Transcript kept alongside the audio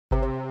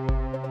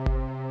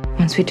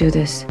Once we do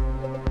this,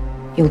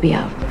 you'll be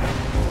out.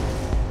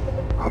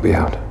 I'll be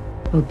out.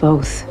 We'll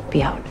both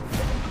be out.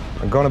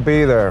 I'm gonna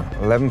be there,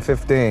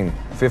 11:15,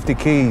 50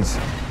 keys.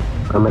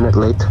 A minute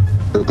late,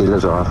 the deal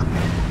is off.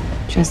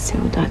 Just se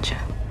udacia.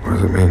 What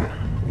does it mean?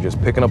 You're just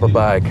picking up a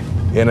bag,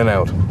 in and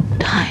out.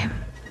 Time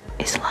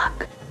is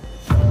luck.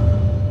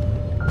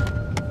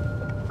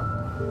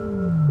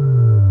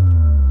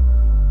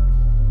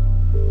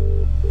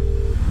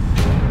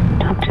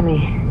 Talk to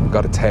me.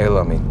 Got a tail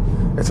on me.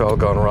 It's all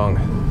gone wrong.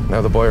 Now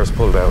the buyer's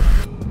pulled out.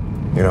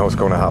 You know what's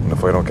going to happen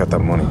if I don't get that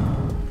money.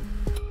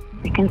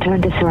 We can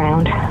turn this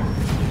around.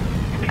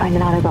 Find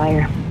another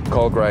buyer.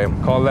 Call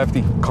Graham, call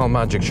Lefty, call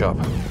Magic Shop.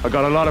 I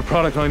got a lot of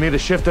product and I need to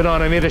shift it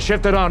on. I need to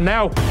shift it on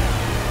now.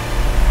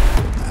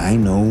 I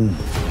know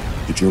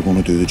that you're going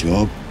to do the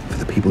job for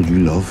the people you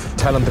love.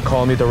 Tell him to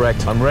call me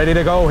direct. I'm ready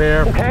to go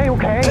here. Okay.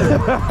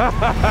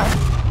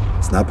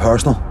 It's not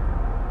personal.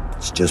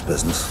 It's just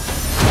business.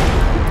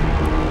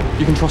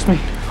 You can trust me?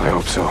 I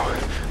hope so,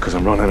 because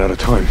I'm running out of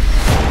time.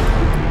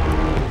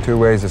 2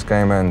 ways this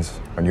game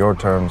ends, on your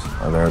terms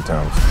or their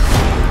terms.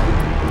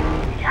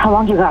 How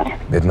long you got?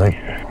 Midnight.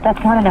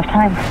 That's not enough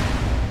time.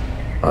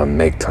 I'll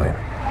make time.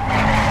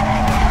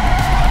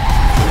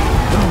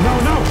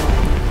 No!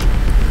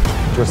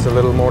 Just a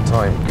little more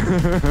time.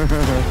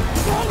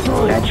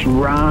 Let's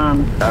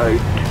run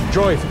out.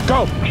 Drive,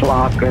 go!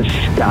 Clock is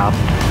stopped.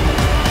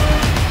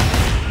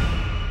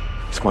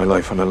 It's my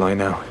life on the line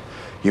now.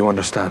 You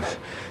understand?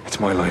 It's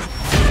my life.